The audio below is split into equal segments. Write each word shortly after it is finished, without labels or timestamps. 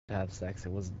to have sex.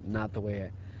 It was not the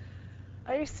way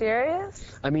Are you serious?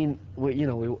 I mean,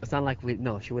 it's not like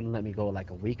no, she wouldn't let me go like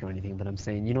a week or anything, but I'm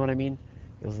saying, you know what I mean?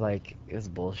 It was like, it was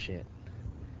bullshit.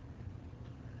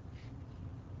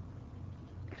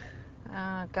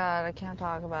 Oh, God, I can't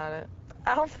talk about it.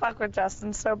 I don't fuck with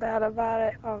Justin so bad about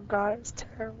it. Oh, God, it was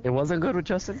terrible. It wasn't good with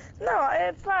Justin? No,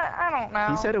 it's not. I don't know.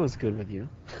 He said it was good with you.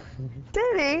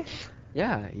 Did he?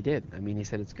 Yeah, he did. I mean, he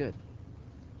said it's good.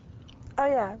 Oh,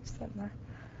 yeah, I was sitting there.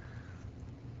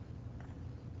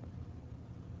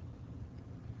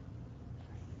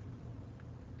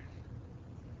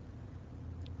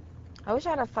 I wish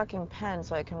I had a fucking pen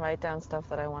so I can write down stuff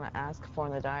that I want to ask for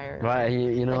in the diary. Right,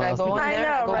 you know, Like I I was go thinking, in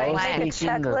there, I know, go right? I was Like a blank.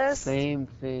 thinking the checklist. same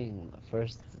thing. The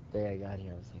first day I got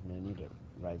here, I was like, man, I need to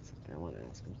write something. I want to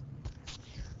ask him.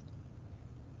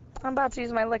 I'm about to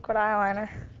use my liquid eyeliner.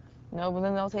 No, but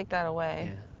then they'll take that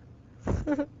away.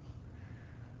 Yeah.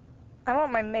 I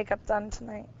want my makeup done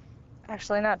tonight.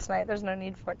 Actually, not tonight. There's no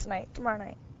need for it tonight. Tomorrow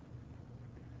night.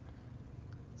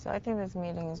 So I think this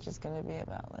meeting is just going to be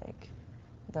about, like,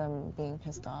 them being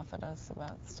pissed off at us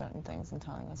about certain things and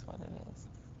telling us what it is.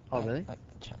 Oh, really? Like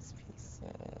the chest pieces,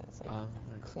 like Right.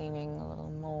 cleaning a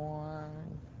little more.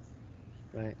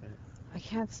 Right. I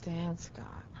can't stand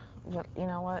Scott. But you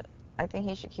know what? I think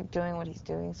he should keep doing what he's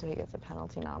doing so he gets a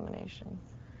penalty nomination.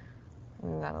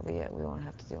 And that'll be it. We won't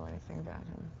have to do anything about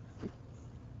him.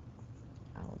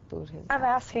 I'll boot his I'm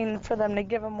ass. asking for them to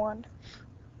give him one.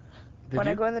 Did When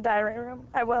you? I go in the diary room,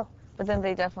 I will. But then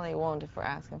they definitely won't if we're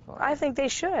asking for it. I think they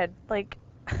should. Like,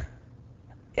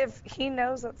 if he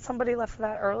knows that somebody left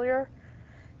that earlier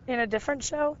in a different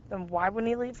show, then why wouldn't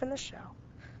he leave in this show?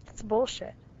 That's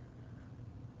bullshit.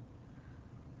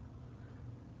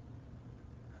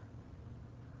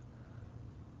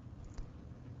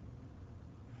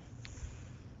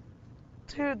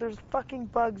 Dude, there's fucking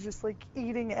bugs just like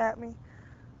eating at me.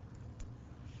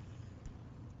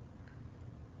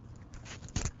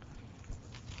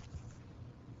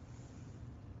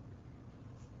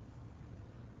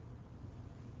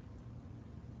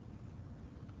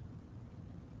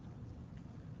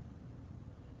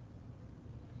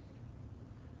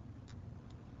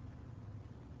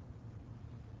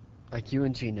 Like you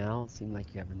and G now seem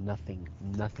like you have nothing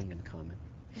in common.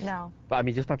 No. But I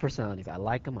mean, just my personalities. I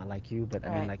like him. I like you. But I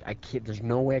mean, Right. like I can't. There's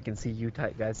no way I can see you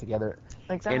guys together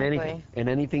Exactly. in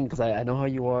anything. Because I know how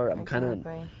you are. I'm kind of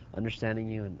Exactly. understanding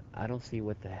you, and I don't see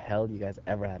what the hell you guys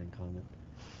ever had in common.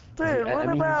 Dude, I what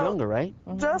mean, he's about younger, right?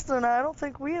 Justin and I don't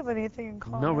think we have anything in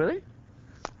common. No, really?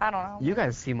 I don't know. You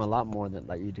guys seem a lot more than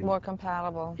like you do. More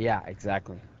compatible. Yeah,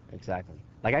 exactly.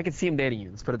 Like I could see him dating you.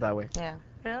 Let's put it that way. Yeah.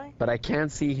 Really? But I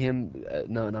can't see him.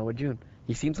 No, not with June.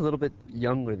 He seems a little bit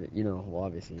younger than well,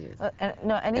 obviously he is.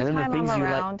 No, anytime I'm things you like-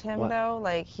 around him, what? though,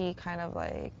 like, he kind of,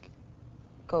 like,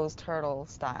 goes turtle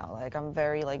style. Like, I'm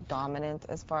very, like, dominant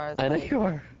as far as, I know like, you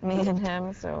are. me and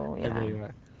him, so, yeah. I know you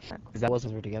are. Is that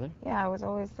wasn't we together? Yeah, I was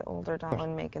always the older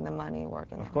one making the money,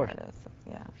 working the Of course. hardest.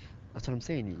 Yeah. That's what I'm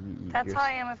saying. That's you're how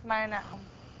I am with mine at home.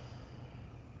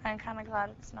 I'm kind of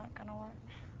glad it's not gonna work.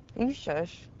 You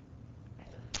shush.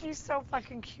 He's so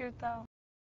fucking cute, though.